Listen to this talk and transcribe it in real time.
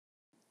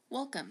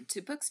Welcome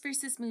to Books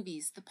vs.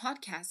 Movies, the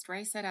podcast where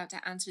I set out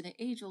to answer the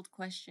age-old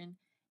question,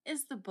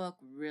 is the book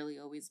really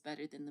always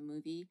better than the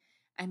movie?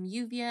 I'm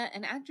Yuvia,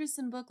 an actress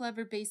and book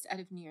lover based out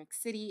of New York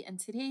City, and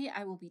today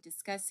I will be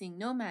discussing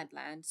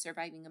Nomadland,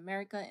 Surviving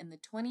America in the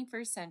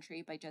 21st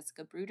Century by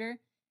Jessica Bruder,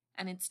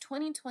 and its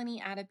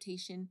 2020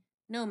 adaptation,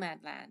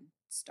 Nomadland,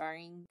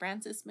 starring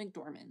Frances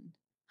McDormand.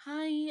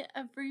 Hi,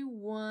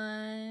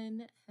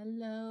 everyone.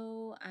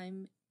 Hello.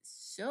 I'm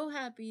so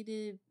happy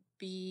to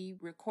be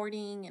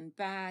recording and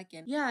back,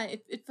 and yeah,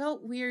 it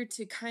felt weird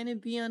to kind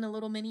of be on a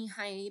little mini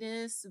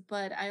hiatus,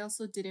 but I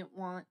also didn't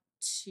want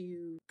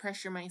to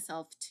pressure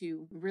myself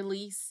to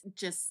release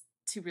just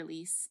to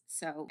release.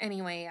 So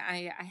anyway,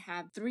 I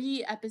have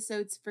 3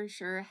 episodes for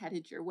sure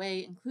headed your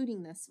way,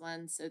 including this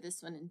one, so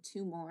this one and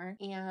 2 more,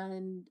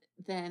 and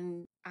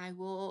then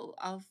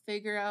I'll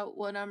figure out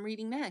what I'm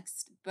reading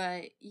next.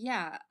 But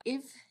yeah,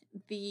 if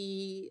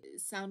the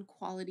sound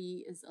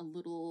quality is a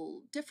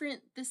little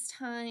different this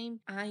time,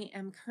 I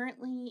am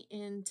currently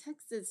in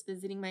Texas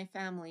visiting my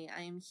family.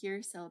 I am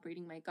here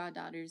celebrating my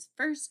goddaughter's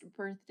first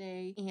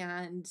birthday,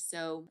 and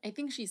so I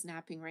think she's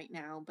napping right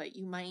now, but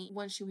you might,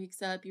 once she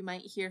wakes up, you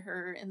might hear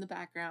her in the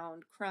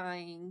background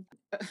crying.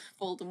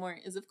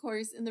 Voldemort is, of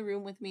course, in the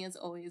room with me as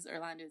always.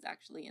 Orlando is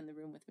actually in the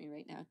room with me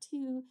right now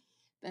too,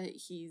 but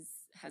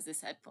has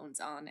his headphones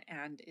on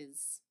and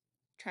is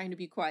trying to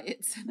be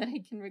quiet so that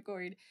I can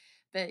record.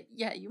 But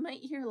yeah, you might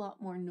hear a lot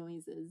more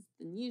noises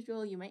than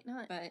usual. You might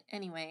not. But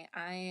anyway,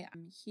 I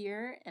am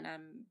here and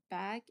I'm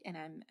back and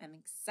I'm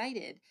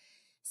excited.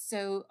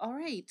 So, all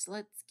right,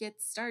 let's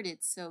get started.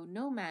 So,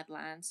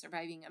 Nomadland,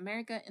 Surviving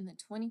America in the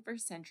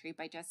 21st Century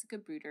by Jessica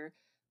Bruder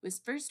was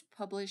first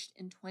published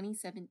in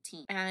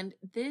 2017. And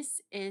this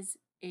is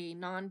a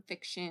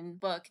nonfiction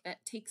book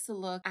that takes a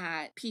look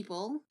at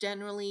people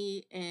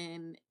generally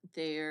in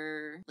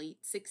their late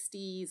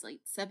 60s,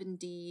 late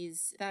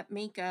 70s that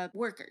make up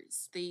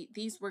workers.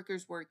 These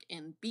workers work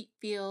in beet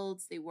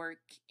fields, they work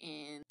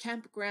in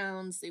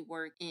campgrounds, they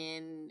work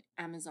in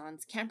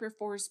Amazon's Camper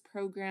Force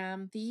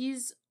program.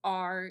 These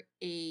are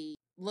a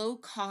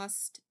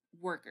low-cost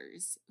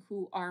workers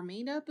who are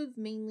made up of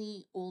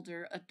mainly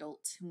older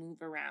adults who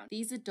move around.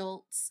 These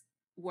adults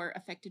were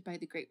affected by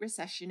the Great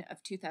Recession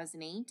of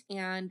 2008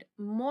 and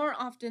more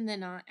often than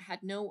not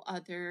had no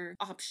other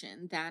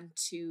option than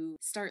to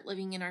start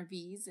living in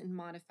RVs and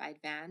modified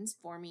vans,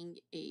 forming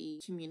a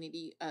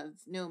community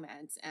of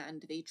nomads.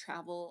 And they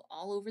travel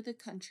all over the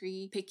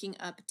country picking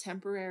up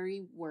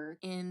temporary work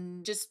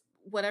in just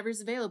whatever's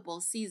available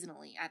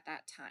seasonally at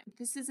that time.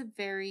 This is a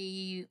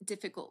very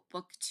difficult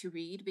book to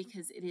read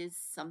because it is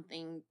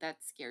something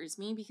that scares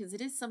me, because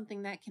it is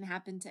something that can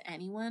happen to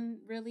anyone,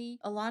 really.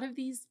 A lot of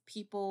these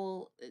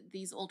people,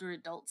 these older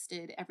adults,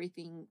 did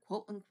everything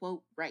quote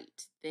unquote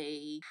right.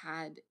 They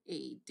had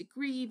a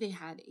degree, they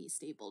had a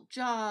stable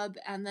job,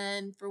 and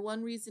then for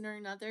one reason or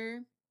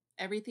another,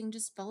 everything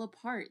just fell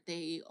apart.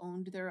 They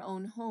owned their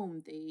own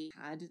home,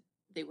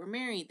 they were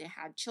married, they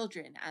had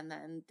children, and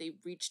then they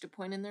reached a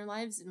point in their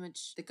lives in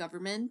which the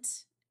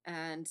government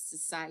and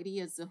society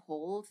as a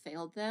whole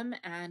failed them,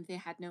 and they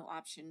had no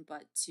option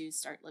but to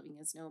start living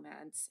as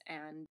nomads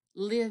and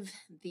live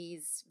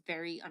these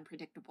very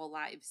unpredictable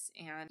lives.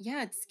 And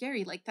yeah, it's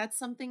scary. Like, that's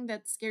something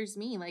that scares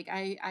me. Like,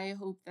 I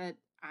hope that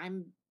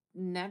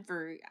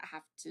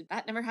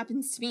that never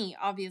happens to me,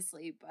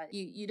 obviously, but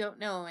you don't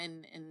know,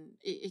 and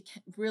it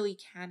really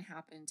can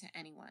happen to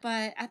anyone.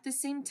 But at the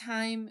same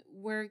time,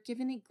 we're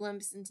given a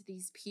glimpse into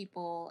these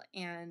people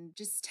and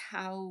just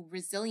how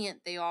resilient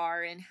they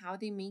are and how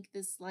they make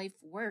this life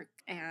work.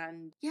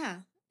 And yeah,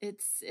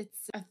 it's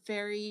a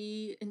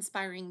very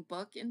inspiring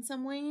book in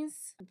some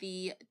ways.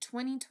 The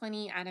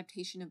 2020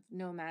 adaptation of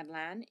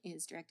Nomadland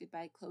is directed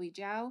by Chloe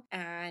Zhao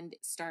and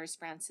stars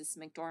Frances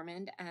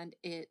McDormand, and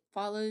it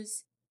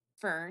follows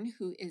Fern,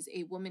 who is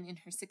a woman in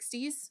her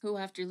 60s, who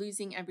after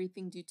losing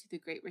everything due to the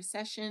Great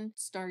Recession,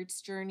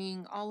 starts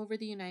journeying all over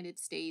the United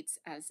States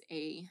as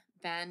a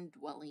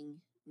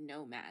van-dwelling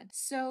nomad.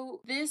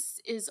 So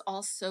this is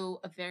also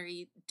a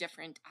very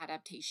different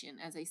adaptation.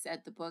 As I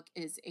said, the book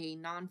is a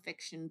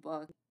nonfiction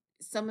book.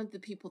 Some of the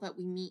people that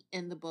we meet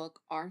in the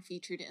book are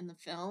featured in the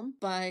film,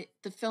 but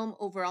the film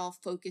overall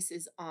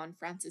focuses on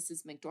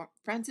Frances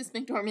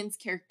McDormand's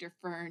character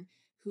Fern,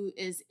 who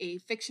is a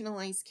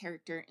fictionalized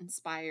character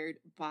inspired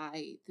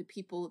by the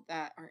people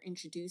that are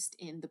introduced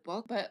in the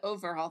book. But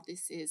overall,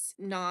 this is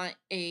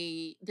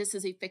a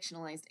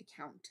fictionalized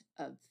account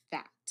of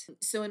that.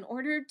 So in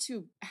order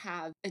to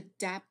have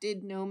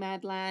adapted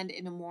Nomadland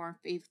in a more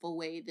faithful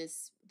way,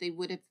 they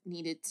would have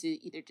needed to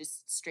either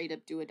just straight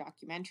up do a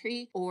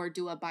documentary or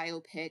do a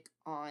biopic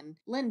on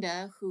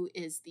Linda, who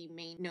is the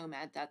main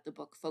nomad that the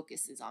book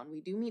focuses on.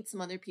 We do meet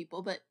some other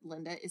people, but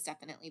Linda is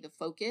definitely the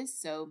focus.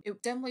 So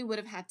it definitely would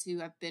have had to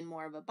have been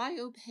more of a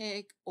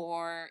biopic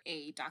or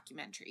a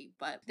documentary,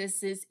 but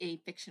this is a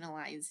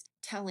fictionalized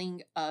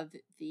telling of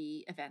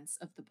the events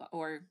of the book,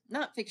 or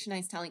not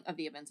fictionalized telling of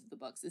the events of the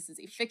books. This is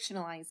a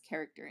fictionalized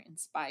character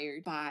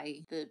inspired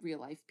by the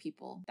real life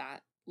people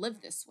that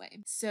live this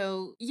way.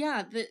 So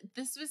yeah,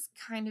 this was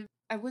kind of,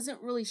 I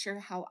wasn't really sure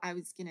how I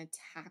was going to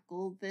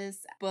tackle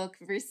this book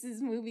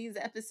versus movies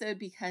episode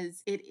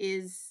because it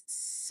is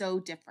so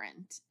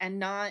different, and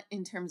not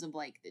in terms of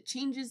like the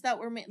changes that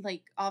were made.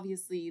 Like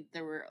obviously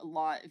there were a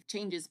lot of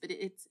changes, but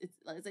it's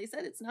as I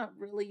said, it's not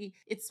really,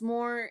 it's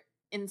more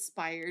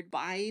inspired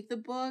by the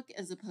book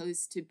as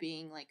opposed to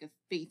being like a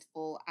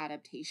faithful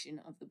adaptation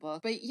of the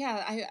book. But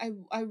yeah,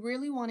 I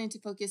really wanted to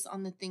focus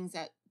on the things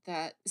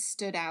that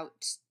stood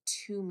out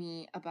to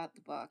me about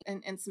the book,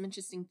 and some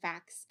interesting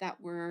facts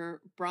that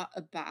were brought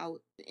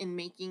about in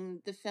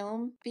making the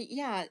film. But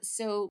yeah,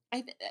 so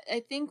I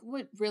think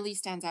what really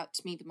stands out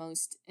to me the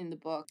most in the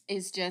book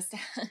is just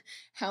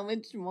how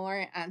much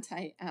more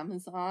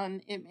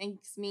anti-Amazon it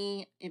makes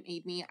me. It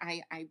made me.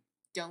 I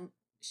don't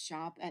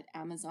shop at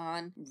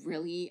Amazon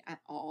really at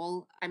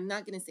all. I'm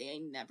not going to say I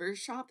never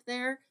shop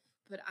there,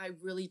 but I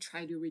really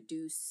try to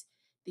reduce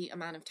the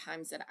amount of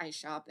times that I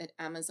shop at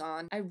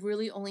Amazon. I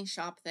really only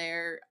shop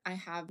there. I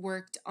have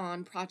worked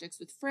on projects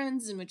with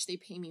friends in which they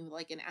pay me with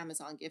like an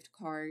Amazon gift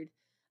card.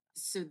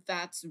 So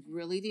that's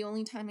really the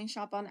only time I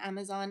shop on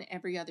Amazon.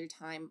 Every other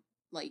time,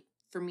 like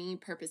for me,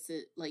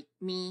 purposes, like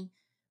me,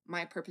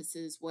 my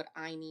purposes, what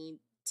I need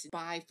to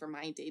buy for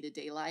my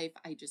day-to-day life,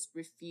 I just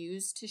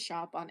refuse to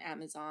shop on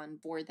Amazon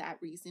for that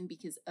reason,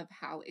 because of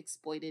how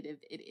exploitative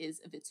it is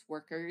of its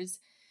workers.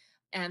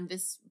 And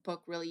this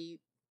book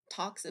really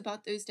talks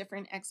about those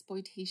different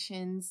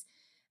exploitations.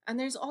 And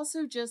there's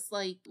also just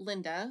like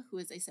Linda, who,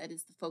 as I said,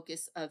 is the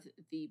focus of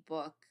the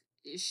book.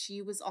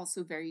 She was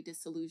also very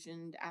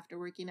disillusioned after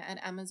working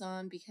at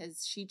Amazon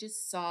because she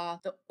just saw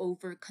the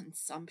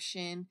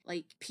overconsumption,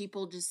 like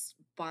people just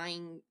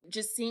buying,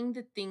 just seeing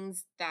the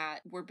things that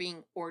were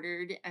being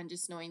ordered and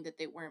just knowing that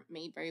they weren't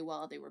made very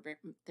well.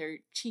 They're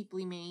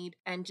cheaply made,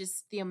 and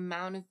just the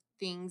amount of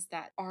things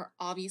that are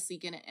obviously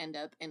going to end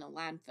up in a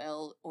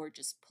landfill or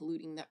just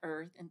polluting the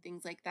earth and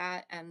things like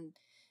that. And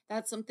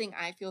that's something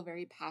I feel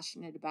very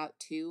passionate about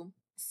too.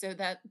 So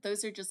that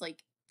those are just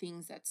like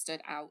things that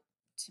stood out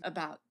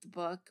about the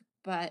book.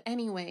 But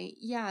anyway,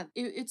 yeah,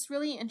 it's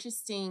really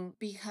interesting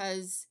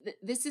because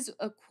this is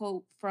a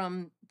quote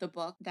from the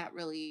book that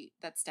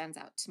stands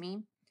out to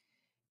me.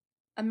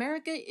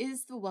 America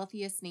is the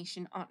wealthiest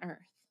nation on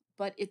earth,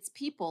 but its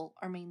people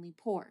are mainly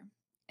poor,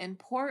 and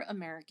poor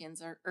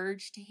Americans are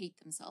urged to hate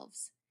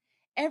themselves.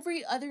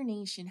 Every other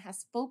nation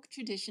has folk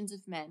traditions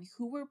of men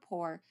who were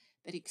poor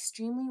but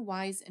extremely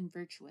wise and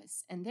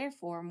virtuous, and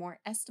therefore more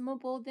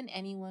estimable than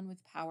anyone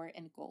with power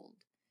and gold.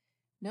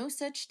 No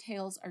such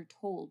tales are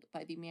told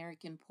by the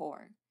American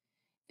poor.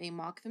 They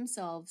mock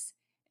themselves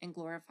and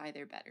glorify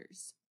their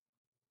betters.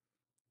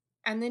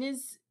 And that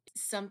is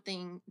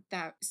something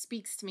that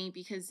speaks to me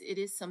because it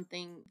is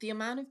something, the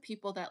amount of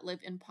people that live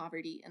in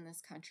poverty in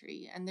this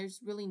country, and there's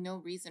really no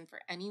reason for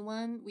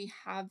anyone. We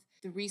have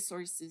the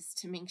resources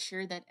to make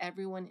sure that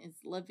everyone is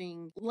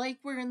living like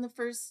we're in the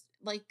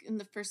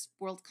first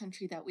world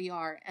country that we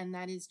are, and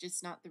that is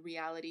just not the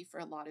reality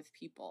for a lot of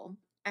people.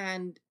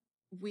 And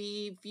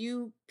we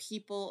view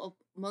people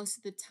most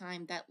of the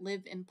time that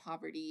live in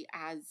poverty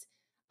as,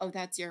 oh,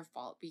 that's your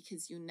fault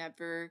because you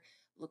never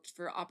looked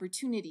for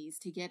opportunities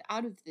to get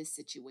out of this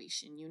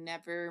situation. You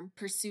never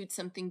pursued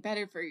something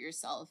better for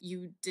yourself.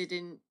 You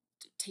didn't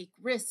take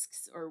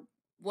risks or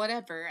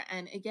whatever.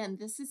 And again,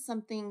 this is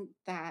something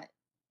that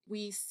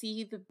we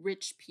see the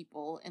rich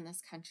people in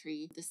this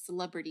country, the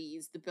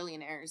celebrities, the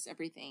billionaires,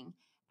 everything,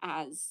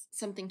 as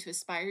something to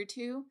aspire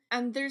to.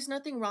 And there's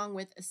nothing wrong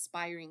with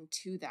aspiring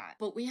to that.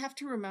 But we have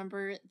to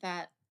remember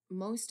that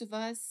most of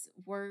us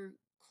were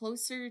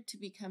closer to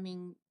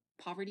becoming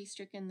poverty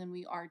stricken than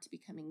we are to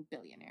becoming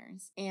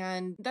billionaires.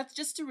 And that's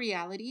just a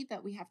reality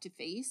that we have to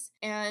face.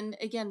 And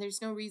again,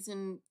 there's no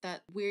reason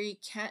that we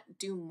can't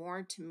do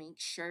more to make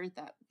sure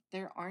that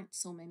there aren't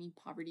so many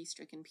poverty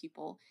stricken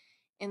people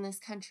in this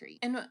country.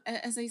 And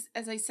as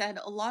I said,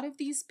 a lot of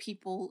these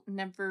people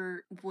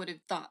never would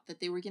have thought that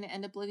they were going to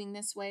end up living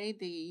this way.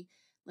 They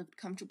lived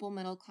comfortable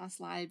middle class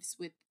lives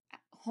with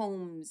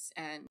homes,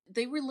 and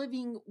they were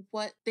living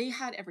what they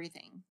had,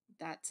 everything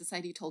that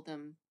society told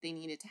them they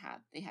needed to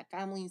have. They had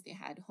families, they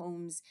had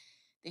homes,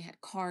 they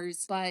had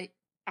cars. But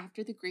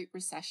after the Great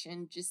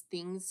Recession, just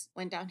things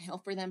went downhill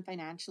for them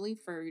financially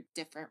for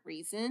different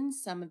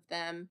reasons. Some of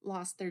them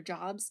lost their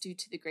jobs due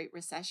to the Great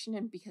Recession,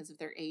 and because of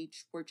their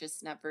age, were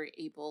just never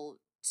able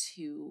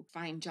to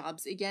find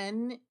jobs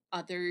again.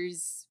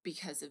 Others,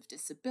 because of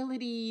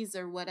disabilities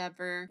or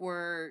whatever,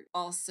 were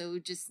also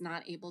just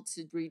not able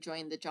to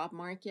rejoin the job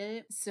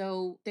market.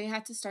 So they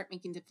had to start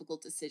making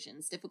difficult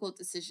decisions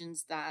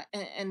that,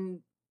 and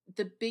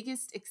the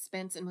biggest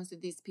expense in most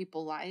of these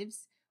people's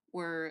lives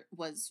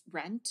was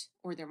rent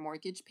or their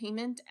mortgage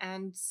payment.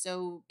 And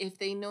so if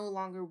they no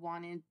longer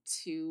wanted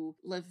to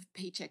live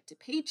paycheck to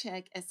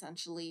paycheck,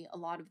 essentially a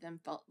lot of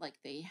them felt like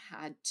they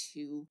had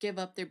to give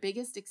up their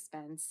biggest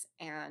expense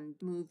and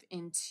move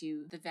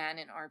into the van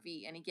and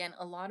RV. And again,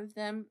 a lot of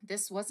them,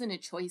 this wasn't a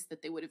choice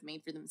that they would have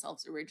made for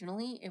themselves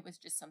originally. It was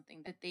just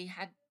something that they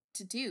had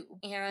to do.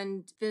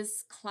 And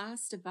this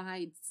class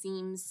divide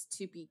seems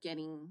to be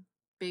getting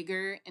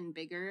bigger and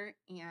bigger,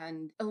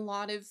 and a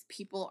lot of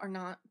people are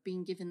not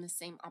being given the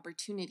same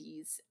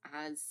opportunities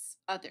as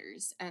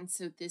others. And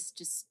so this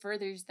just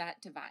furthers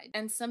that divide.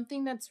 And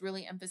something that's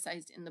really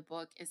emphasized in the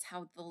book is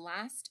how the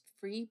last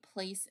free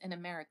place in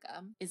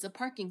America is a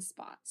parking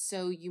spot.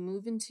 So you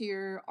move into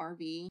your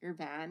RV, your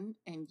van,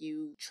 and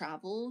you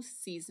travel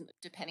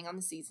depending on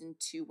the season,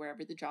 to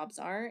wherever the jobs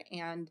are,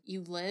 and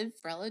you live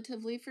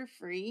relatively for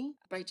free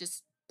by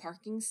just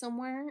parking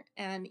somewhere.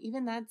 And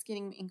even that's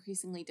getting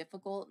increasingly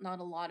difficult. Not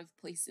a lot of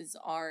places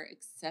are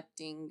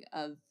accepting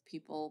of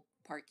people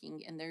parking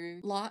in their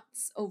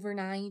lots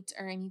overnight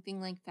or anything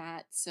like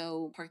that.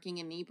 So parking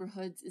in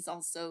neighborhoods is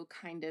also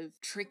kind of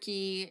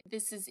tricky.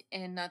 This is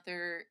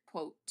another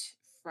quote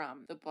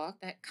from the book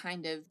that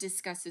kind of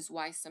discusses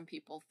why some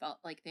people felt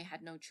like they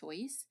had no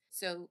choice.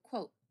 So,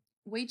 quote,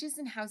 wages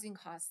and housing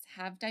costs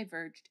have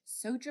diverged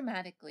so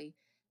dramatically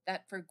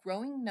that for a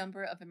growing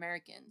number of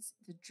Americans,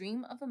 the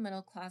dream of a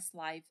middle-class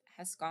life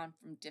has gone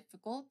from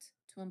difficult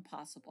to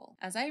impossible.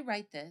 As I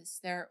write this,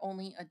 there are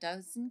only a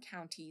dozen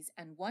counties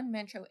and one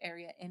metro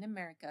area in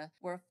America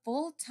where a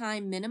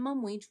full-time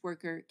minimum wage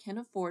worker can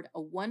afford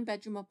a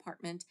one-bedroom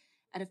apartment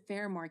at a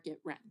fair market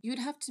rent. You'd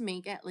have to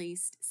make at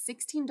least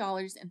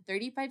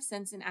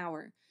 $16.35 an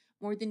hour,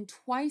 more than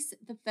twice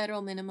the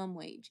federal minimum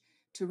wage,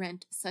 to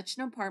rent such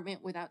an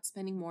apartment without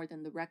spending more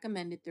than the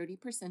recommended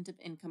 30% of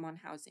income on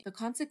housing. The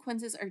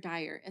consequences are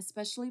dire,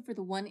 especially for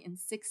the 1 in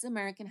 6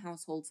 American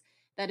households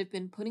that have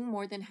been putting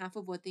more than half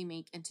of what they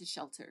make into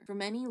shelter. For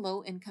many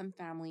low-income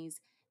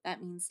families,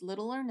 that means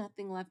little or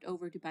nothing left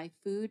over to buy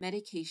food,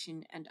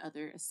 medication, and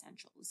other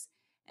essentials.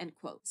 End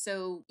quote.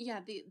 So yeah,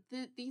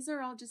 these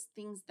are all just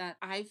things that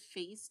I've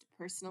faced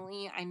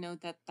personally. I know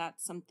that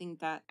that's something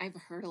that I've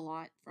heard a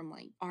lot from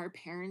like our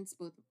parents,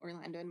 both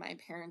Orlando and my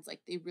parents.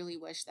 Like they really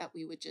wish that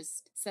we would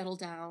just settle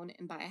down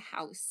and buy a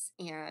house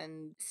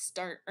and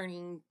start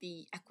earning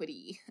the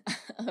equity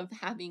of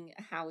having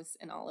a house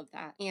and all of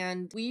that.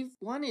 And we've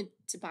wanted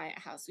to buy a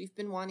house. We've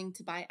been wanting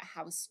to buy a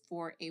house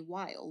for a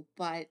while,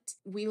 but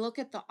we look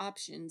at the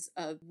options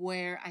of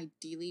where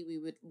ideally we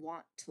would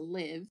want to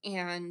live,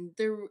 and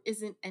there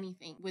isn't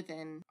anything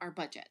within our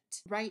budget.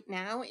 Right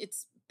now,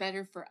 it's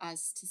better for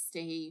us to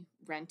stay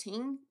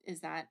renting.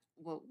 Is that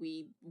what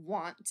we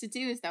want to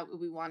do? Is that what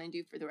we want to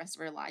do for the rest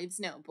of our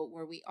lives? No, but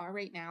where we are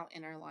right now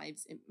in our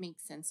lives, it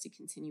makes sense to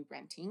continue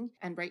renting.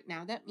 And right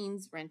now that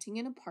means renting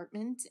an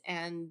apartment,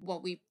 and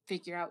while we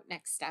figure out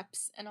next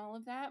steps and all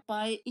of that.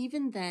 But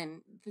even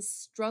then, the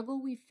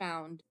struggle we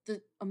found,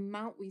 the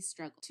amount we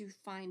struggled to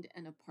find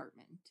an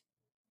apartment,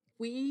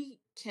 we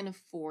can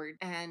afford.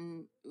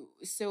 And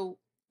so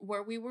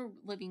where we were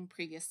living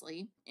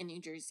previously in New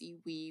Jersey,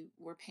 we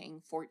were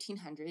paying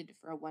 $1,400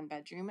 for a one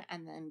bedroom.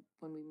 And then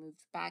when we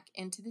moved back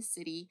into the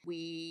city,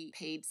 we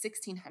paid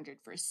 $1,600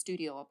 for a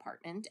studio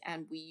apartment,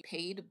 and we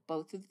paid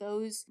both of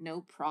those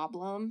no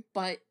problem.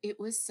 But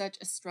it was such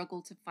a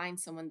struggle to find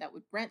someone that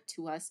would rent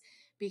to us,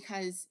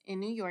 because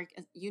in New York,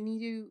 you need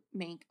to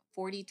make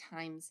 40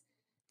 times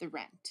the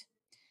rent.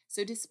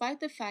 So despite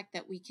the fact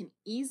that we can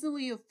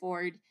easily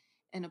afford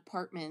an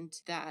apartment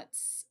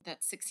that's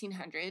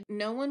 $1,600,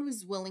 no one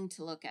was willing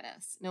to look at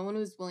us. No one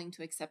was willing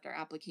to accept our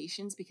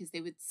applications because they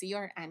would see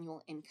our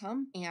annual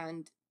income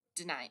and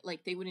deny.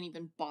 Like they wouldn't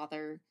even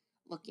bother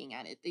looking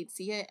at it. They'd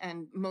see it,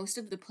 and most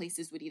of the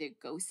places would either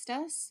ghost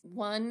us.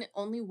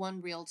 Only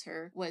one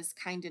realtor was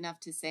kind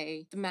enough to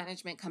say the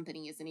management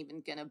company isn't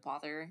even gonna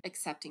bother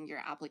accepting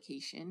your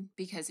application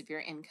because of your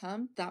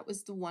income. That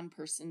was the one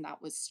person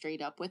that was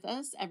straight up with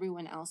us.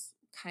 Everyone else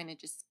kind of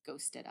just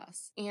ghosted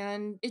us.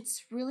 And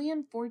it's really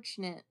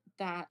unfortunate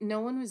that no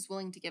one was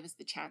willing to give us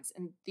the chance,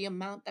 and the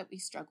amount that we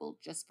struggled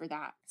just for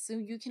that. So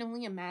you can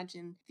only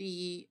imagine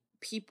the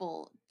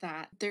people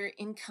that their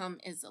income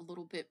is a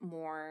little bit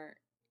more.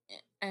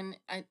 And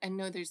I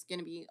know there's going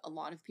to be a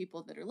lot of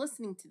people that are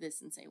listening to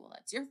this and say, well,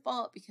 that's your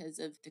fault because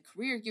of the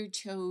career you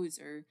chose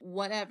or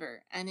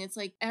whatever. And it's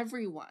like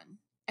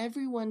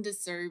everyone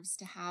deserves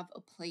to have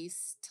a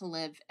place to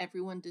live.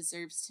 Everyone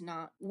deserves to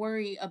not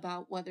worry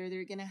about whether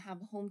they're going to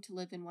have a home to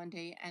live in one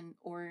day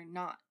or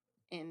not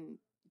in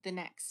the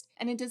next.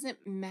 And it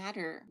doesn't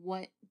matter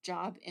what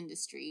job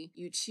industry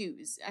you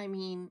choose. I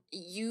mean,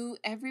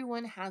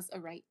 everyone has a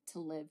right to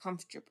live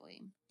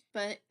comfortably.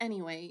 But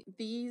anyway,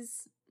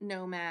 these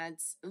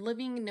nomads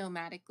living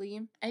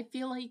nomadically, I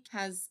feel like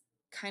has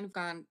kind of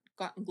gotten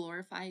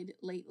glorified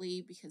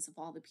lately because of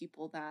all the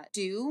people that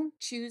do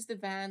choose the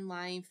van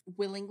life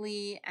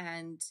willingly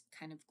and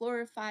kind of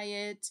glorify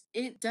it.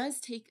 It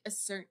does take a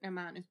certain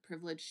amount of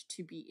privilege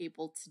to be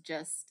able to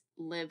just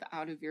live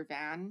out of your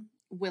van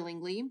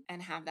willingly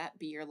and have that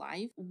be your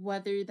life,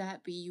 whether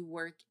that be you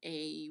work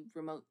a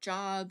remote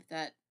job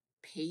that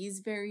pays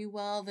very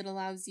well, that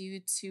allows you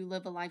to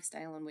live a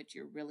lifestyle in which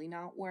you're really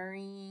not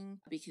worrying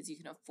because you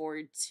can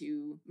afford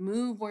to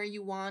move where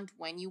you want,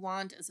 when you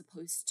want, as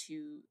opposed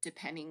to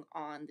depending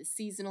on the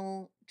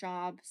seasonal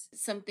jobs.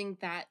 Something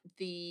that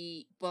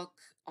the book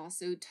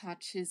also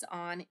touches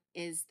on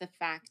is the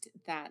fact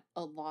that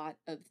a lot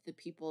of the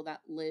people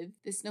that live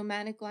this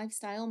nomadic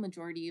lifestyle,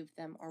 majority of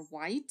them are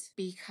white,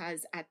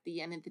 because at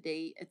the end of the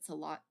day, it's a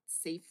lot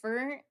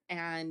safer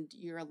and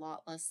you're a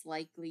lot less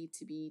likely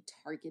to be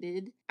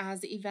targeted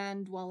as a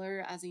van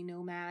dweller, as a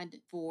nomad,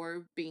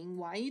 for being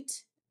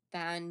white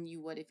than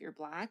you would if you're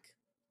Black.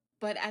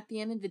 But at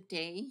the end of the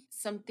day,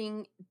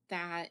 something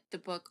that the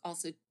book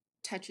also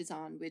touches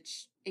on,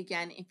 which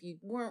again, if you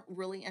weren't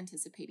really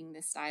anticipating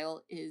this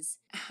style, is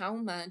how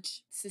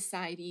much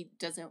society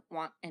doesn't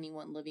want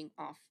anyone living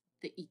off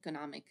the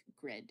economic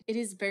grid. It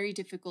is very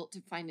difficult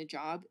to find a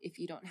job if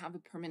you don't have a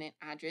permanent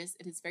address.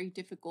 It is very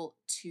difficult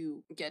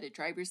to get a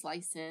driver's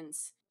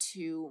license,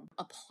 to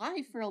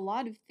apply for a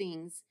lot of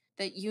things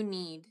that you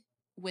need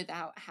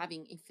without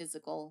having a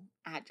physical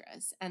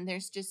address. And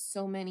there's just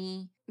so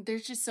many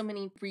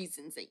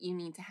reasons that you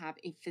need to have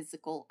a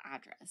physical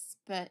address.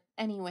 But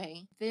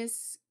anyway,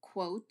 this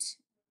quote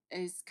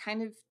is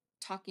kind of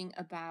talking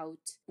about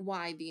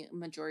why the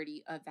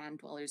majority of van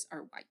dwellers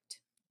are white.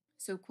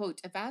 So, quote,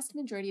 a vast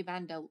majority of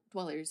van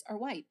dwellers are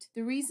white.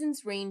 The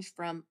reasons range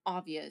from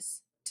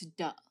obvious to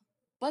duh.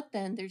 But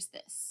then there's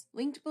this.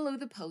 Linked below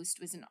the post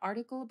was an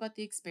article about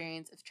the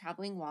experience of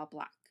traveling while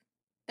Black.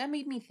 That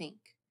made me think.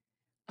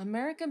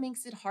 America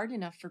makes it hard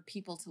enough for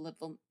people to live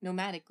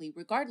nomadically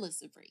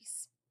regardless of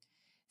race.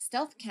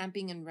 Stealth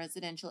camping in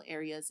residential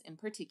areas in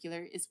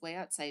particular is way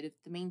outside of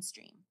the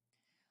mainstream.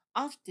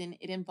 Often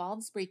it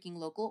involves breaking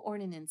local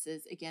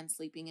ordinances against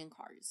sleeping in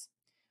cars.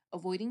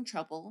 Avoiding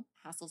trouble,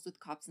 hassles with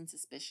cops and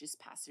suspicious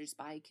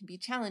passersby can be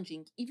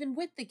challenging even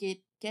with the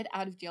get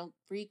out of jail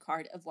free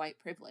card of white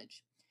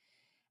privilege.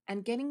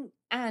 And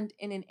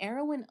in an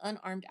era when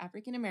unarmed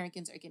African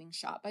Americans are getting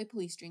shot by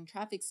police during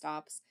traffic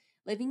stops,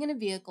 living in a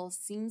vehicle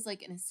seems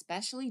like an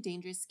especially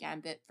dangerous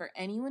gambit for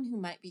anyone who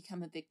might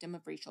become a victim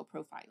of racial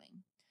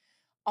profiling.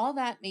 All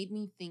that made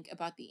me think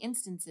about the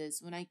instances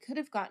when I could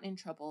have gotten in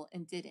trouble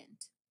and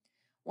didn't.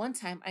 One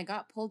time I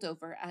got pulled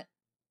over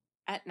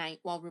at night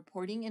while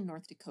reporting in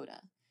North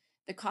Dakota.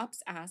 The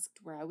cops asked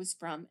where I was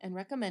from and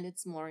recommended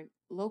some more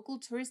local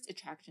tourist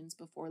attractions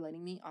before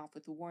letting me off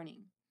with a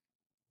warning.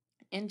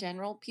 In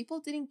general, people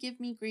didn't give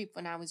me grief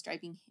when I was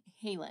driving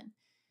Halen.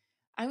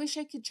 I wish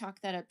I could chalk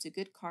that up to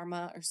good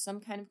karma or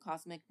some kind of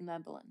cosmic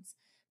benevolence,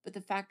 but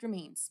the fact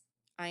remains,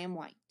 I am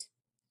white.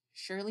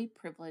 Surely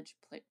privilege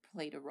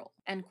played a role,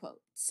 end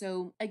quote.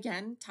 So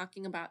again,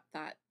 talking about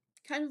that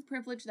kind of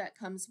privilege that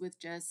comes with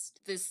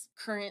just this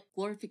current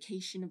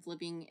glorification of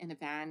living in a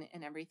van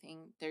and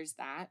everything, there's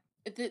that.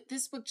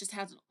 This book just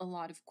has a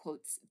lot of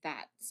quotes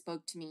that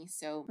spoke to me.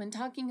 So when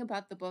talking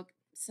about the book,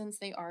 since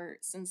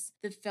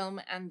the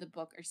film and the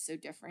book are so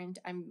different,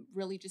 I'm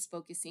really just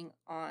focusing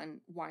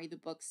on why the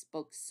book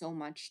spoke so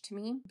much to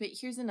me. But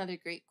here's another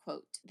great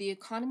quote. The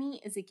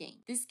economy is a game.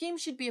 This game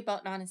should be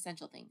about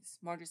non-essential things: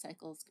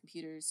 motorcycles,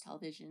 computers,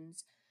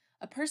 televisions.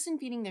 A person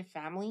feeding their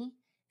family,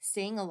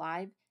 staying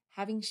alive,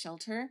 having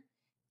shelter,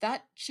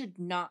 that should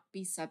not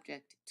be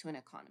subject to an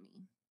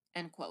economy.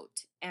 End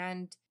quote.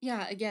 And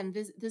yeah, again,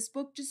 this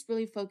book just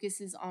really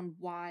focuses on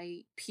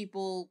why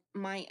people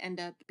might end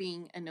up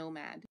being a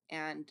nomad.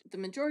 And the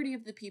majority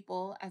of the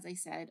people, as I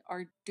said,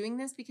 are doing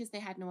this because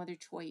they had no other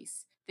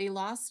choice. They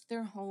lost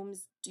their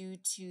homes due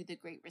to the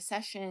Great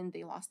Recession.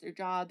 They lost their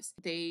jobs.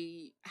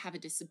 They have a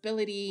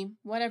disability,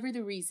 whatever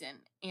the reason.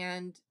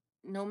 And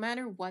no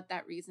matter what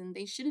that reason,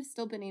 they should have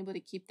still been able to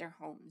keep their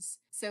homes.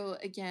 So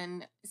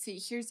again, see,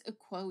 here's a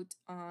quote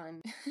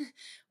on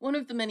one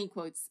of the many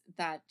quotes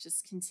that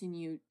just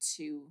continue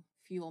to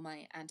fuel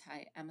my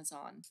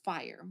anti-Amazon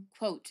fire.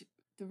 Quote,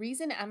 the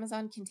reason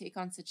Amazon can take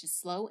on such a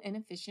slow,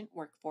 inefficient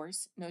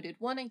workforce, noted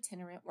one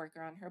itinerant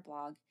worker on her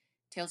blog,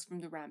 Tales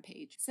from the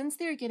Rampage. Since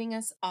they're getting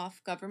us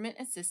off government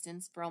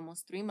assistance for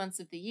almost 3 months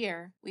of the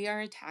year, we are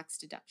a tax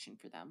deduction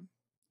for them.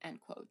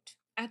 End quote.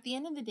 At the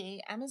end of the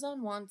day,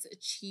 Amazon wants a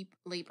cheap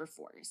labor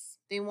force.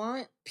 They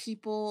don't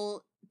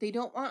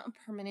want a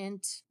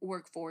permanent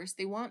workforce.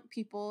 They want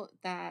people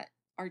that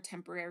are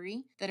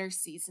temporary, that are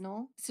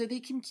seasonal, so they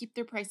can keep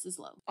their prices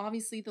low.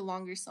 Obviously, the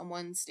longer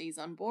someone stays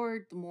on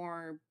board, the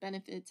more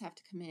benefits have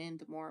to come in,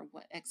 the more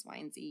what X, Y,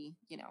 and Z,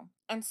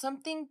 And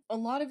a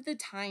lot of the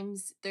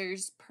times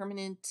there's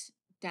permanent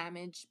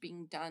damage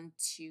being done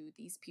to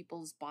these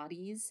people's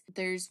bodies.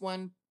 There's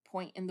one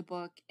point in the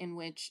book in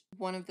which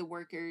one of the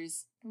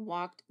workers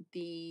walked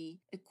the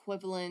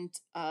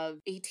equivalent of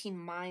 18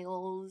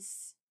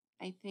 miles,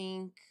 I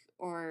think,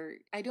 or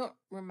I don't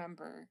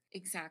remember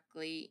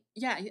exactly.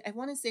 Yeah, I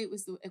want to say it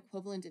was the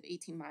equivalent of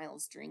 18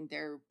 miles during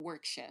their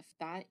work shift.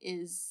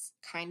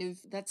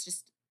 That's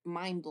just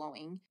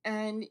mind-blowing.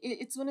 And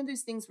it's one of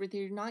those things where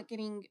they're not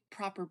getting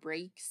proper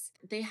breaks.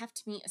 They have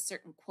to meet a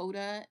certain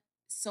quota,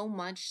 so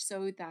much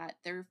so that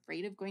they're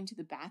afraid of going to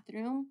the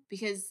bathroom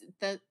because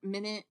the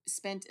minute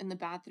spent in the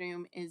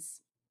bathroom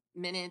is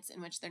minutes in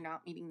which they're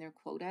not meeting their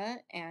quota.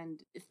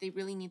 And if they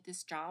really need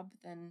this job,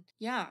 then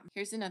yeah.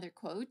 Here's another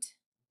quote.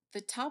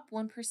 The top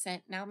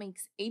 1% now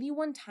makes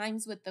 81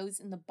 times what those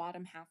in the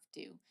bottom half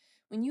do.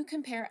 When you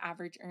compare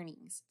average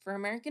earnings, for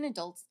American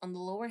adults on the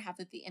lower half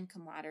of the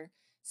income ladder,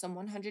 some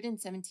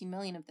 117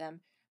 million of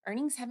them,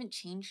 earnings haven't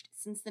changed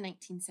since the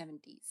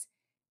 1970s.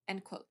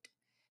 End quote.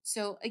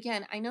 So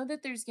again, I know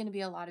that there's going to be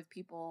a lot of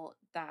people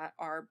that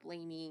are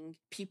blaming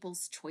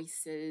people's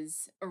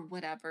choices or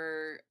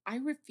whatever. I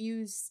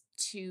refuse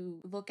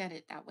to look at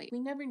it that way. We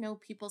never know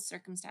people's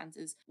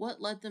circumstances, what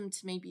led them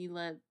to maybe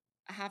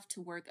have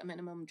to work a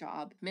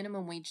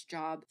minimum wage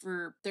job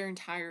for their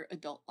entire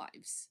adult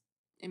lives.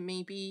 And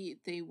maybe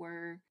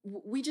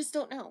we just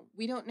don't know.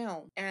 We don't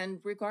know. And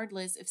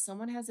regardless, if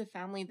someone has a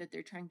family that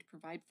they're trying to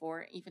provide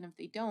for, even if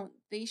they don't,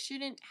 they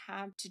shouldn't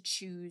have to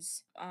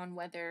choose on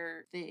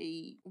whether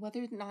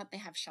or not they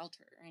have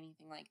shelter or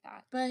anything like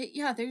that. But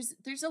yeah,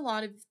 there's a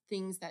lot of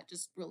things that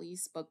just really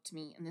spoke to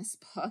me in this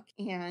book.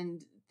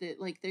 And that,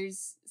 like,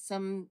 there's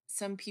some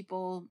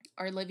people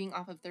are living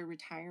off of their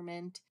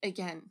retirement.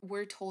 Again,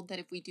 we're told that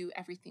if we do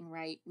everything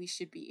right, we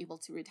should be able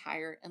to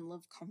retire and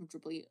live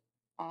comfortably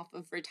off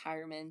of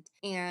retirement.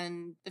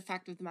 And the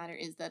fact of the matter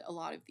is that a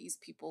lot of these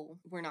people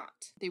were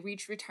not. They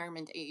reached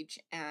retirement age,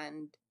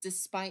 and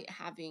despite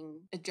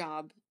having a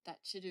job that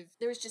should have,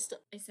 there was just,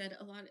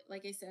 a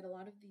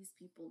lot of these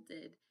people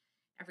did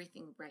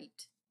everything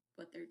right,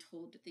 what they're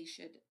told they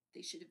should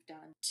have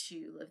done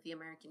to live the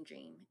American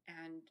dream.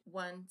 And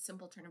one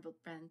simple turn of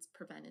events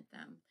prevented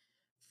them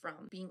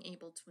from being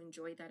able to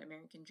enjoy that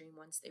American dream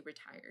once they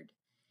retired.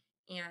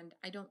 And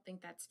I don't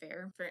think that's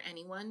fair for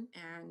anyone.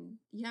 And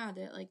yeah,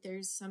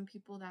 there's some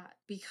people that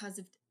because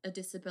of a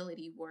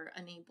disability were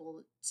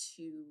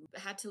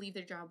had to leave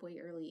their job way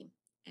early,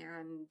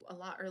 and a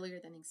lot earlier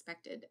than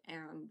expected,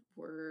 and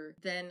were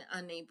then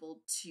unable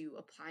to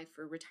apply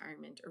for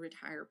retirement or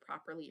retire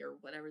properly or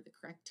whatever the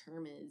correct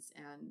term is,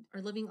 and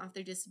are living off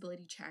their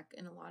disability check.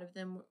 And a lot of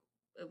them,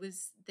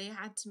 they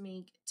had to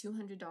make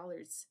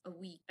 $200 a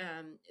week,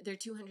 their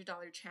 $200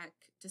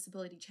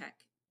 disability check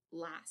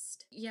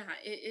last. Yeah,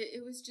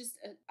 it was just,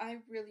 I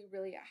really,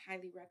 really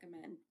highly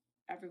recommend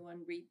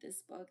everyone read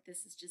this book.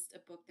 This is just a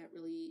book that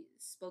really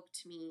spoke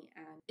to me,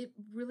 and it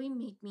really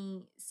made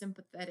me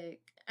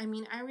sympathetic. I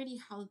mean, I already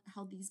held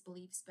these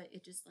beliefs, but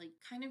it just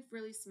kind of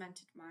really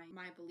cemented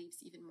my beliefs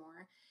even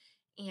more.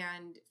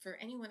 And for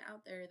anyone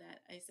out there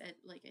that I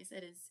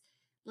said is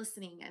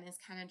listening and is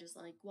kind of just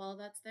well,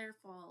 that's their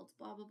fault,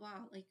 blah blah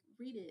blah,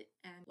 read it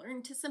and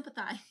learn to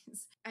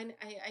sympathize. And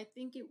I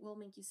think it will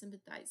make you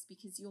sympathize,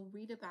 because you'll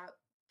read about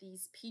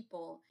these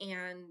people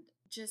and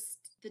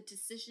just the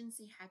decisions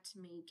they had to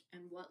make,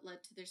 and what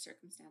led to their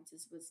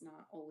circumstances was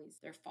not always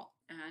their fault.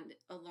 And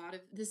a lot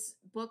of this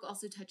book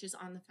also touches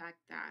on the fact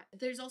that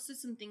there's also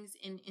some things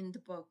in the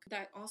book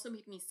that also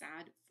made me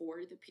sad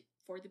for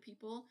the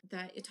people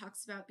that it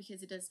talks about,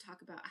 because it does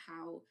talk about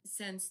how,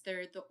 since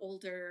they're the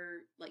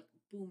older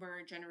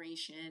boomer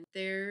generation,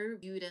 they're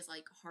viewed as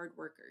hard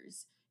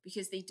workers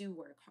because they do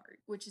work hard,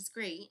 which is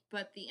great.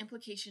 But the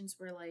implications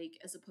were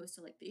as opposed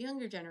to the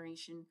younger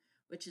generation,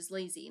 which is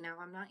lazy. Now,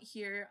 I'm not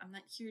here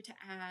to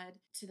add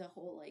to the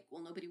whole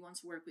well, nobody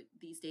wants to work with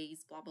these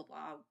days, blah blah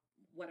blah,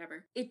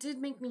 whatever. It did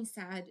make me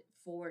sad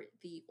for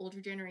the older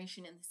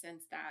generation, in the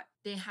sense that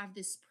they have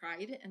this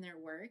pride in their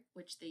work,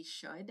 which they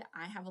should.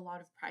 I have a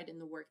lot of pride in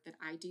the work that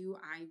I do.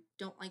 I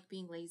don't like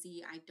being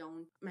lazy.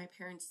 My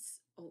parents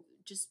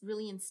just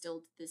really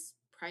instilled this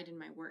pride in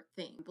my work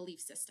belief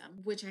system,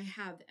 which I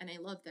have, and I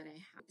love that I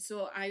have.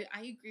 So I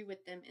agree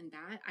with them in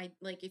that.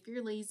 If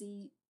you're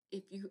lazy,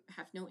 if you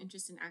have no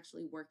interest in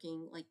actually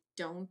working,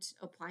 don't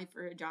apply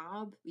for a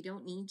job. We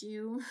don't need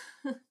you.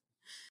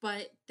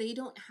 But they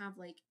don't have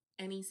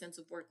any sense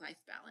of work-life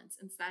balance.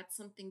 And that's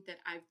something that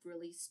I've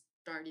really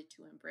started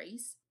to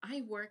embrace.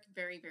 I work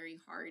very, very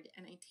hard,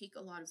 and I take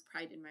a lot of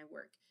pride in my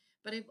work.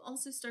 But I've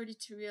also started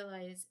to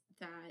realize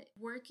that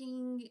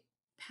working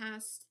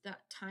past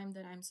that time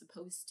that I'm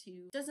supposed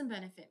to doesn't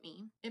benefit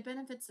me. It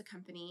benefits the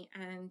company,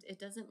 and it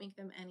doesn't make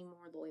them any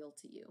more loyal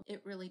to you.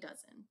 It really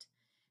doesn't.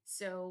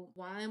 So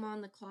while I'm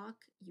on the clock,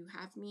 you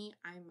have me.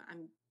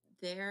 I'm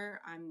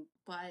there.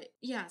 But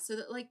yeah, so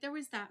there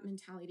was that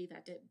mentality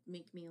that did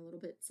make me a little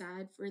bit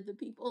sad for the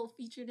people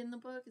featured in the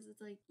book, is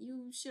it's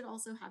you should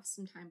also have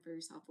some time for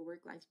yourself. A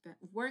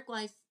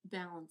work-life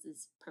balance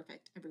is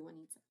perfect. Everyone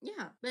needs it.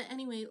 Yeah. But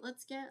anyway,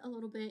 let's get a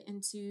little bit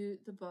into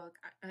the book.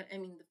 I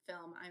mean, the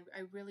film.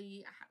 I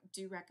really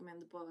do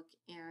recommend the book,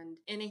 and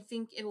I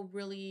think it'll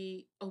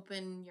really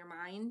open your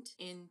mind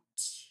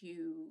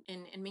into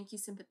and make you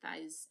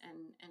sympathize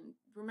and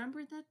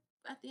remember that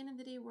at the end of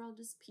the day, we're all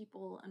just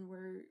people, and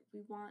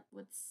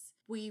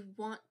we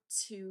want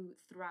to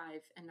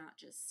thrive and not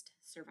just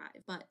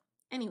survive. But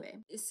anyway,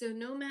 so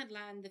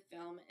Nomadland, the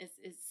film,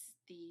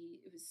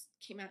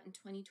 came out in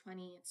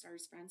 2020. It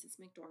stars Frances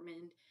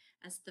McDormand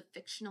as the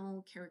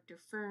fictional character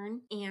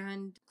Fern,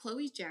 and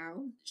Chloe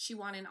Zhao. She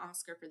won an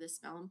Oscar for this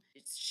film.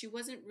 She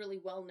wasn't really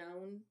well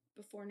known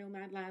before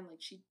Nomadland.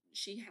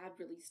 She had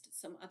released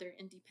some other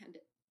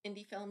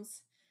indie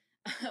films.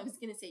 I was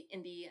going to say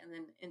indie, and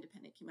then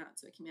independent came out,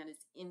 so it came out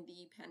as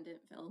independent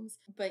films.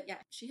 But yeah,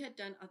 she had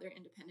done other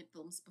independent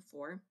films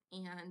before,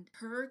 and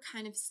her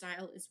kind of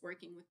style is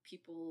working with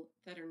people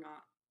that are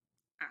not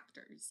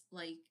actors.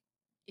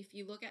 If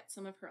you look at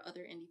some of her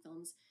other indie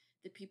films,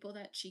 the people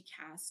that she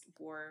cast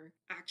were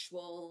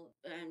actual,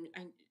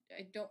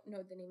 I don't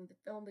know the name of the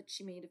film, but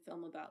she made a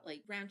film about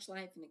like ranch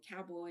life and a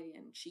cowboy,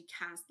 and she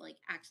cast like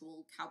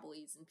actual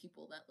cowboys and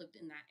people that lived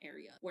in that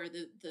area where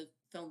the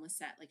film was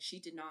set. Like, she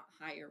did not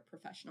hire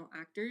professional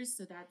actors,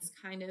 so that's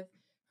kind of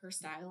her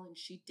style, and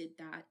she did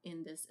that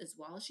in this as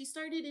well. She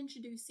started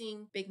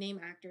introducing big name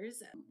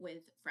actors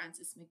with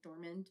Frances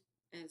McDormand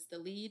as the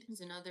lead, who's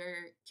another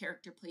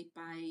character played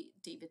by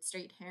David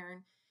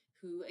Strathairn,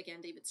 who, again,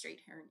 David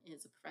Strathairn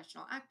is a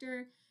professional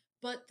actor,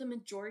 but the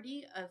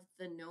majority of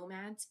the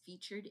nomads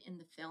featured in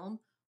the film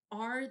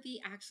are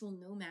the actual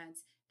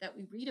nomads that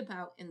we read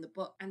about in the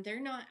book. And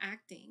they're not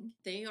acting,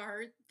 they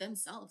are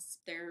themselves.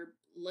 They're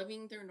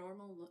living their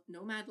normal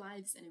nomad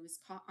lives, and it was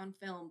caught on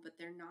film, but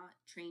they're not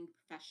trained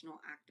professional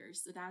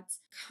actors. So that's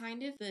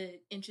kind of the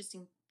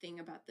interesting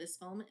thing about this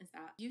film, is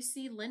that you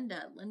see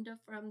Linda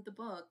from the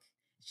book.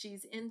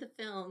 She's in the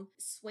film.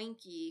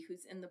 Swanky,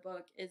 who's in the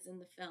book, is in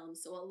the film.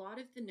 So a lot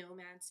of the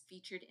nomads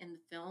featured in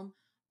the film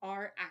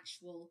are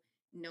actual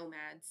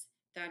nomads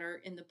that are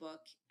in the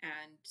book,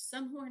 and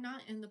some who are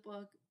not in the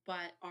book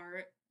but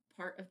are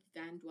part of the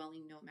van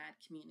dwelling nomad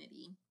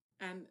community.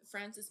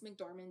 Frances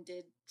McDormand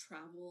did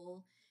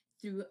travel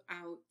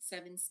throughout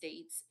 7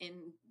 states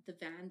in the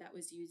van that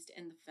was used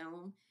in the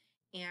film,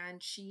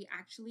 and she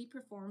actually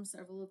performed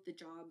several of the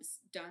jobs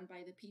done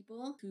by the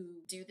people who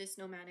do this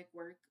nomadic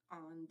work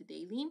on the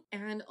daily.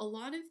 And a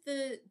lot of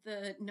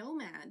the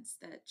nomads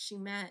that she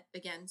met,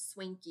 again,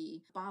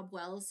 Swanky, Bob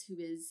Wells, who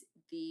is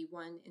the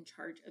one in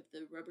charge of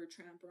the Rubber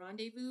Tramp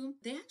Rendezvous,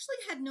 they actually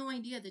had no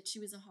idea that she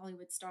was a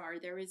Hollywood star.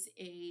 There was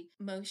a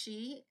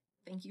Moshi,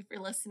 thank you for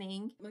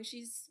listening.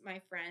 Moshi's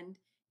my friend,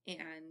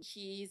 and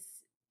he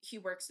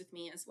works with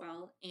me as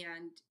well,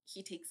 and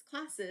he takes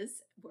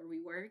classes where we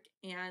work.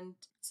 And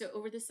so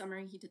over the summer,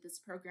 he did this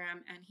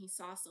program, and he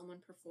saw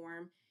someone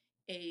perform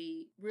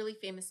a really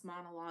famous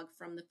monologue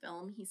from the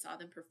film. He saw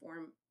them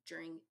perform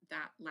during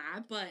that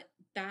lab, but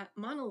that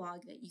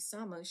monologue that you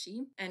saw,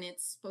 Moshi, and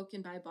it's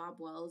spoken by Bob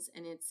Wells,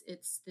 and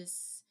it's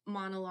this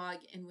monologue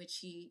in which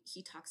he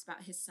talks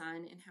about his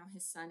son and how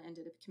his son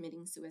ended up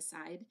committing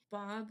suicide.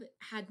 Bob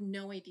had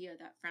no idea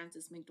that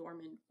Frances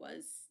McDormand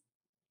was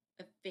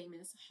a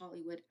famous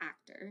Hollywood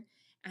actor,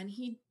 and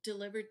he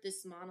delivered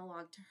this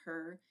monologue to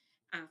her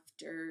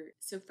after.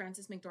 So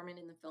Frances McDormand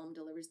in the film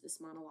delivers this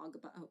monologue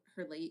about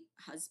her late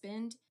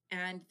husband,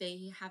 and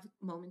they have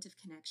a moment of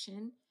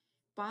connection.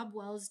 Bob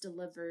Wells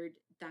delivered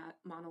that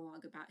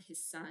monologue about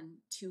his son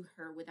to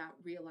her without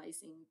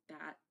realizing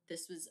that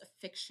this was a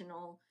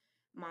fictional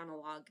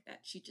monologue that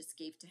she just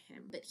gave to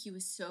him. But he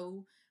was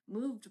so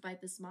moved by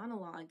this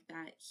monologue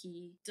that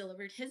he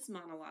delivered his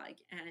monologue.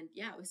 And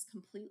yeah, it was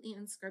completely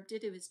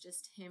unscripted. It was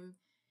just him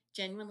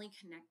genuinely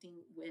connecting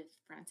with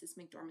Frances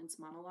McDormand's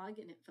monologue,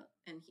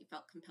 and he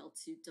felt compelled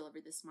to deliver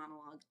this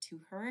monologue to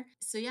her.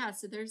 So yeah,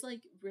 so there's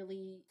like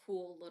really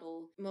cool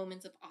little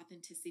moments of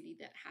authenticity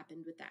that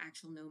happened with the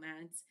actual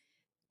nomads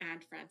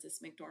and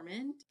Frances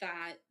McDormand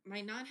that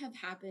might not have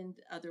happened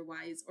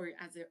otherwise, or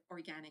as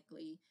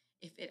organically,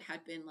 if it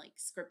had been like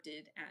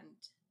scripted and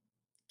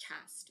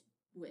cast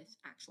with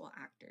actual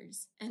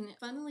actors. And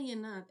funnily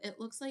enough,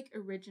 it looks like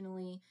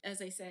originally, as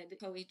I said,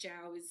 Chloe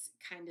Zhao is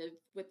kind of,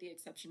 with the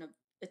exception of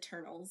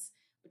Eternals,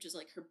 which is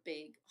like her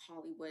big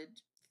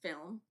Hollywood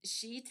film,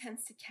 she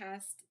tends to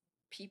cast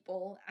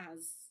people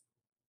as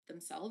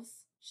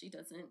themselves. She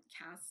doesn't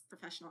cast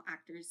professional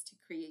actors to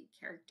create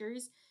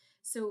characters.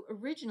 So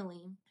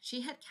originally, she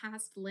had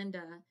cast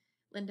Linda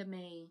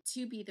May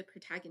to be the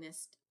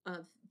protagonist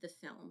of the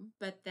film,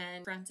 but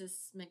then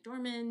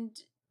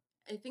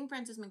I think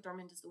Frances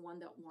McDormand is the one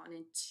that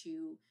wanted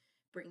to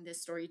bring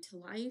this story to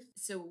life.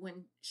 So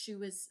when she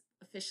was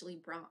officially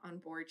brought on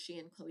board, she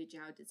and Chloe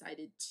Zhao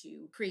decided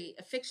to create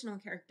a fictional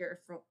character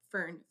for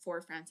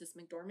Frances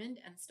McDormand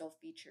and still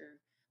feature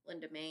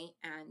Linda May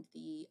and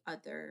the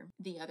other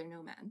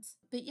nomads.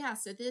 But yeah,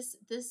 so this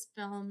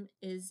film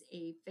is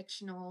it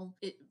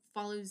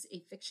follows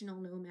a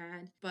fictional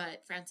nomad,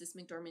 but Frances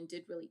McDormand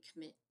did really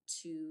commit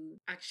to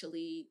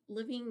actually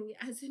living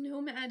as a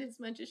nomad as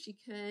much as she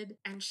could,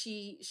 and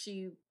she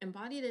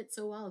embodied it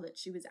so well that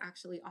she was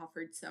actually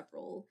offered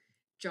several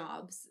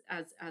jobs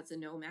as a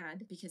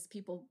nomad, because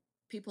people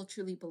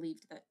truly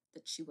believed that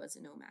she was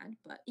a nomad.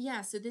 But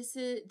yeah, so this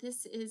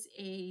is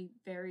a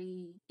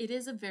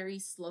very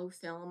slow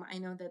film. I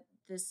know that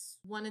this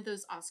one of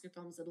those Oscar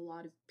films that a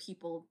lot of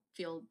people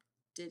feel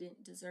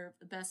didn't deserve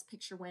the Best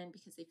Picture win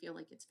because they feel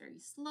like it's very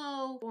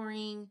slow,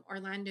 boring.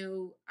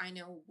 Orlando, I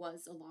know,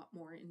 was a lot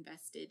more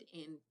invested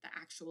in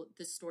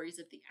the stories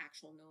of the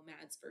actual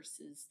nomads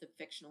versus the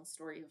fictional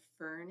story of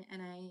Fern,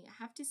 and I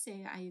have to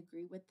say I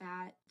agree with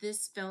that.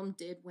 This film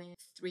did win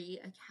 3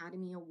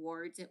 Academy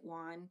Awards. It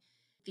won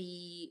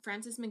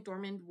Frances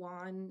McDormand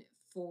won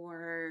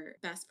for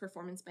Best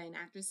Performance by an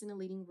Actress in a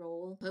Leading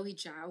Role. Chloe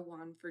Zhao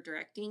won for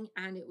directing,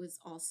 and it was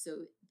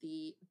also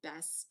the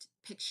Best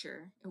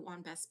Picture. It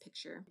won Best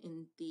Picture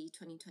in the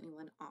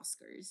 2021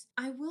 Oscars.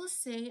 I will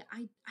say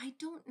I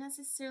don't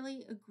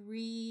necessarily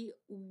agree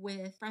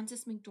with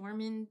Frances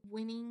McDormand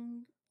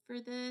winning for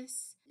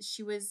this.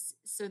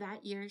 So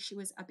that year she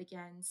was up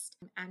against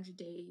Andra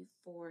Day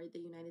for The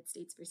United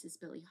States versus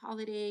Billie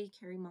Holiday,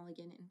 Carey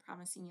Mulligan in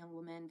Promising Young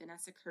Woman,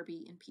 Vanessa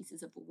Kirby in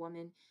Pieces of a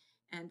Woman,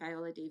 and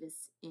Viola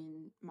Davis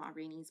in Ma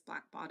Rainey's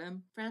Black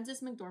Bottom.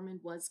 Frances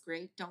McDormand was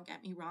great, don't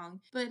get me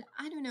wrong, but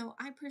I don't know,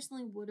 I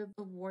personally would have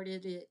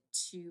awarded it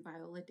to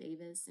Viola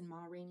Davis in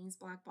Ma Rainey's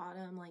Black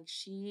Bottom. Like,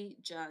 she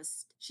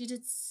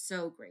did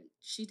so great.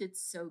 She did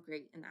so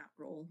great in that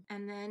role.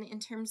 And then in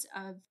terms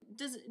of, it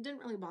didn't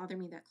really bother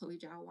me that Chloe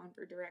Zhao won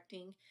for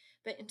directing,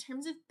 but in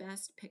terms of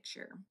Best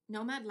Picture,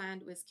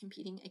 Nomadland was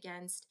competing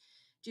against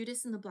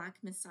Judas and the Black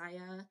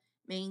Messiah,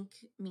 Mank,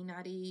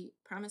 Minari,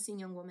 Promising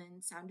Young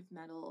Woman, Sound of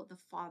Metal, The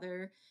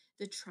Father,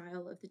 The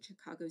Trial of the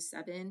Chicago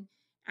 7,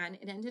 and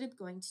it ended up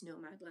going to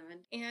Nomadland.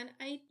 And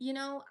I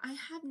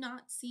have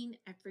not seen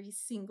every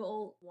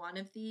single one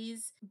of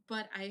these,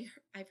 but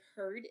I've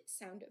heard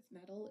Sound of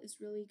Metal is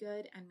really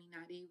good, and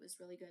Minari was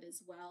really good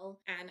as well.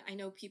 And I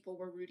know people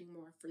were rooting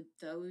more for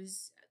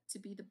those to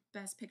be the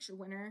Best Picture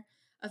winner.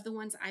 Of the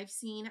ones I've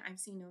seen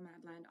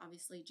Nomadland,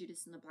 obviously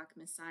Judas and the Black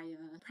Messiah,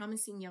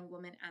 Promising Young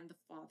Woman, and The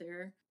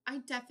Father. I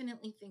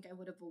definitely think I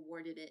would have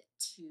awarded it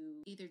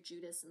to either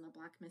Judas and the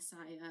Black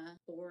Messiah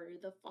or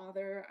The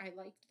Father. I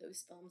liked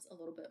those films a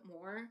little bit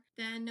more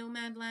than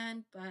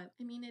Nomadland, but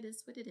I mean, it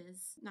is what it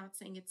is. Not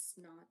saying it's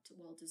not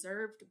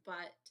well-deserved,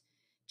 but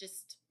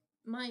just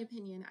my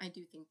opinion, I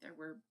do think there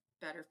were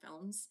better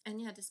films. And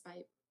yeah,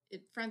 despite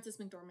it, Frances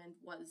McDormand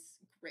was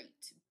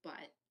great,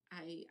 but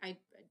I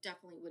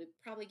definitely would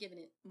have probably given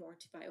it more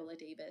to Viola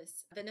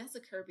Davis. Vanessa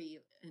Kirby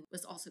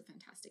was also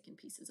fantastic in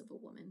Pieces of a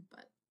Woman,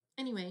 but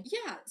anyway,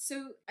 yeah,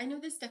 so I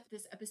know this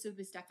episode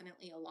was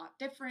definitely a lot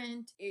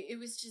different. It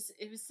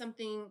was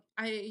something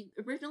I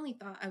originally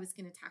thought I was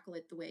going to tackle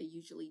it the way I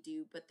usually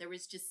do, but there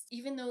was just,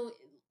 even though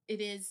it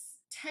is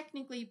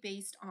technically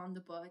based on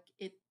the book,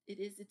 it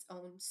is its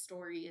own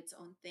story, its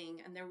own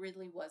thing, and there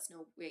really was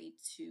no way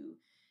to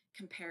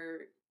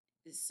compare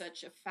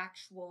such a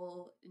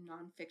factual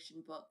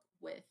nonfiction book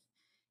with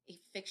a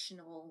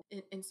fictional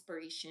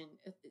inspiration,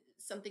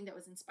 something that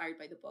was inspired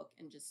by the book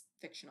and just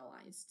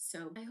fictionalized.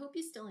 So I hope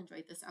you still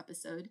enjoyed this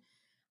episode.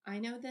 I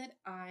know that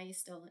I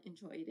still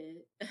enjoyed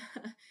it,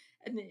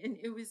 and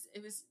it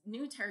was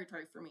new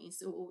territory for me.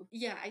 So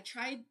yeah, I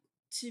tried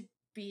to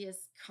be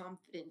as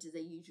confident as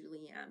I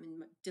usually am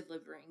in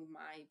delivering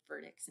my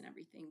verdicts and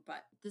everything,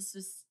 but this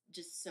was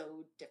just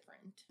so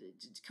different.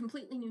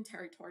 Completely new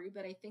territory,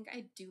 but I think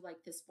I do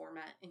like this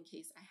format in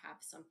case I have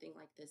something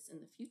like this in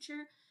the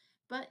future.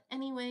 But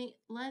anyway,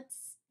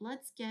 let's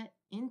get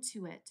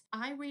into it.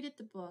 I rated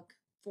the book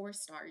 4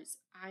 stars.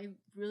 I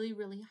really,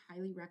 really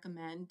highly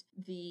recommend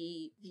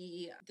the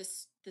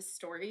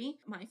story.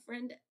 My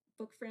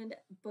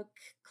book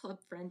club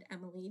friend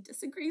Emily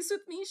disagrees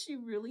with me. She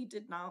really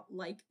did not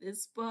like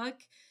this book.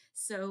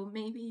 So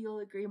maybe you'll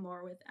agree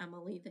more with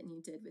Emily than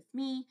you did with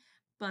me.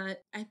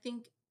 But I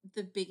think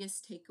the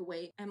biggest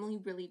takeaway, Emily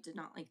really did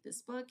not like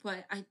this book,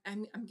 but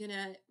I'm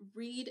gonna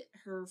read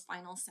her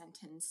final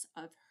sentence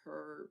of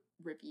her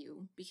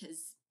review,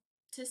 because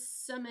to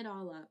sum it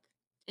all up,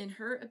 in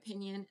her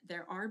opinion,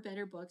 there are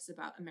better books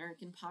about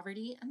American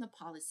poverty and the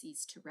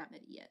policies to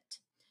remedy it.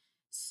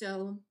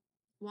 So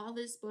while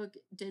this book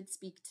did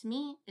speak to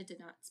me, it did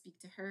not speak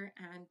to her,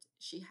 and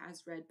she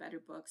has read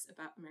better books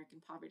about American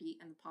poverty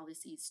and the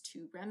policies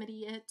to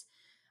remedy it.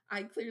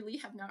 I clearly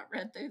have not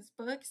read those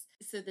books,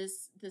 so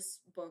this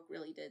book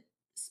really did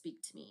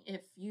speak to me.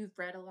 If you've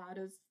read a lot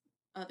of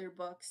other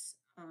books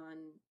on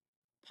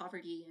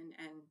poverty and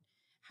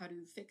how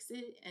to fix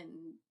it,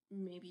 and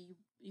maybe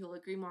you'll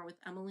agree more with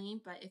Emily,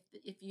 but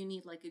if you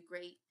need like a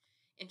great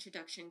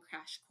introduction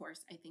crash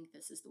course, I think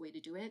this is the way to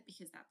do it,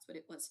 because that's what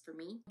it was for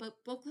me.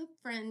 But book club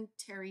friend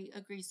Terry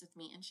agrees with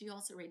me, and she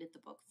also rated the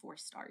book 4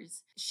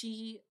 stars.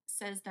 She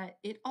says that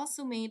it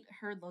also made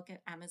her look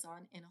at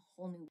Amazon in a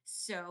whole new way.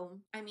 So,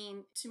 I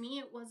mean, to me,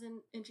 it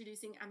wasn't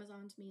introducing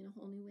Amazon to me in a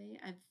whole new way.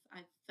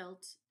 I've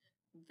felt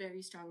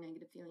very strong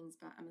negative feelings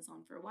about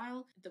Amazon for a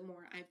while. The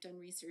more I've done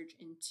research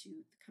into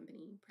the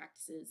company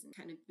practices and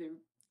kind of their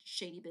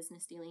shady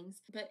business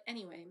dealings. But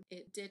anyway,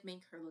 it did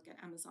make her look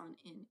at Amazon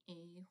in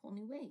a whole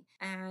new way.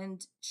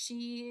 And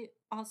she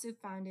also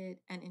found it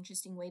an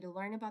interesting way to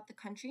learn about the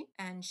country,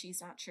 and she's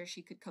not sure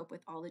she could cope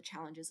with all the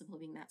challenges of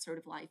living that sort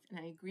of life. And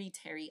I agree,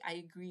 Terry, I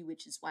agree,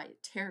 which is why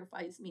it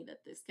terrifies me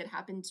that this could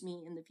happen to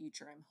me in the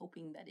future. I'm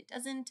hoping that it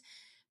doesn't,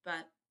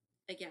 but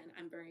again,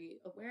 I'm very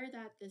aware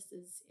that this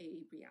is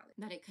a reality,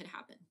 that it could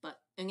happen, but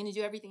I'm going to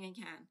do everything I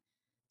can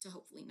to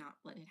hopefully not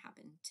let it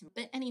happen to me.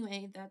 But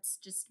anyway, that's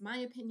just my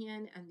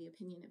opinion and the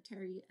opinion of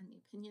Terry and the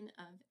opinion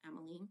of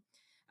Emily.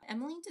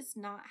 Emily does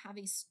not have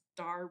a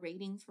star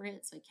rating for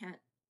it, so I can't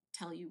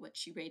tell you what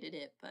she rated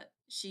it, but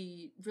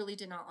she really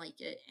did not like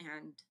it,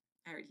 and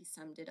I already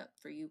summed it up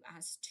for you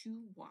as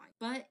to why.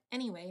 But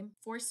anyway,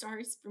 4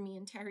 stars for me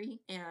and Terry,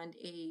 and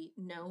a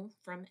no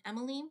from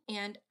Emily.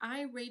 And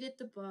I rate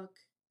the film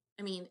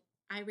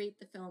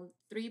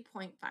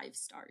 3.5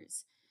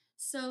 stars.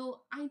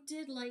 So I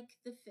did like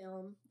the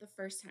film the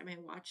first time I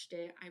watched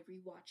it. I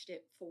rewatched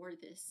it for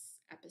this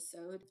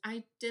episode.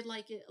 I did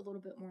like it a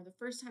little bit more the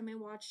first time I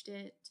watched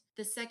it.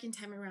 The second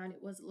time around,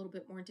 it was a little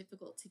bit more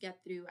difficult to get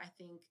through. I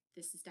think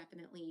this is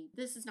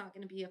not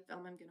going to be a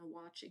film I'm going to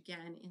watch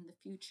again in the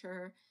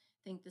future.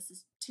 I think this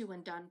is two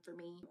and done for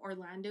me.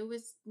 Orlando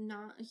was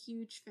not a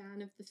huge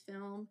fan of the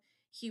film.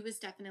 He was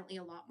definitely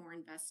a lot more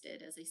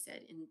invested, as I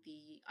said, in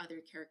the other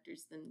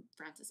characters than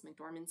Frances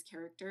McDormand's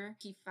character.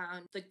 He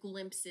found the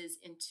glimpses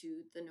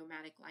into the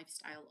nomadic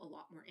lifestyle a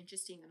lot more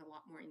interesting and a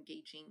lot more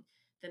engaging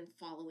than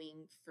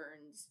following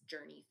Fern's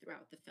journey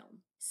throughout the film.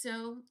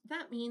 So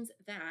that means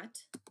that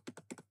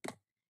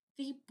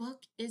the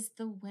book is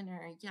the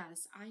winner.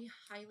 Yes, I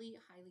highly,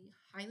 highly,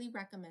 highly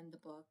recommend the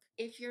book.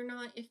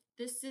 If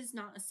this is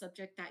not a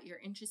subject that you're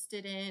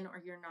interested in,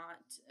 or you're not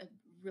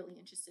really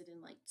interested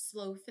in like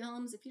slow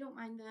films, if you don't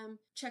mind them,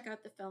 check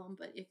out the film.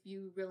 But if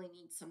you really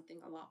need something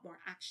a lot more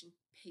action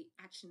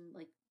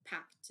like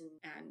packed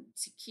and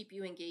to keep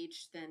you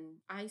engaged, then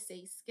I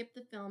say skip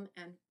the film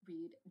and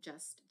read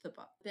just the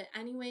book. But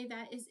anyway,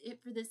 that is it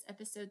for this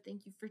episode.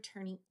 Thank you for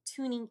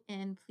tuning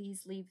in.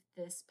 Please leave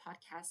this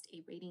podcast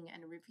a rating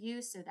and a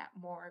review so that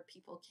more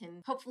people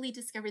can hopefully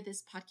discover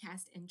this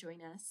podcast and join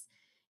us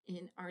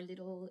in our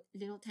little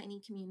tiny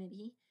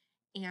community.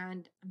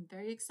 And I'm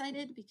very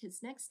excited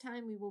because next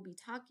time we will be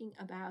talking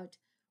about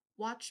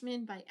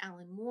Watchmen by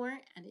Alan Moore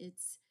and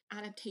its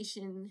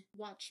adaptation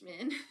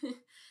Watchmen,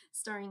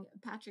 starring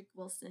Patrick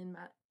Wilson,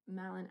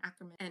 Malin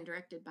Ackerman, and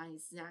directed by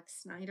Zack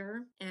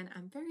Snyder. And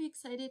I'm very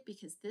excited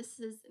because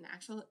this is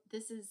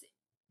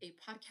a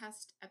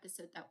podcast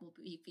episode that will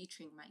be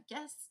featuring my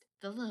guest,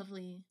 the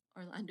lovely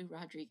Orlando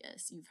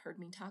Rodriguez. You've heard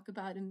me talk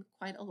about him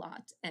quite a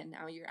lot, and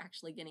now you're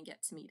actually going to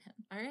get to meet him.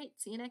 All right,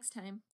 see you next time.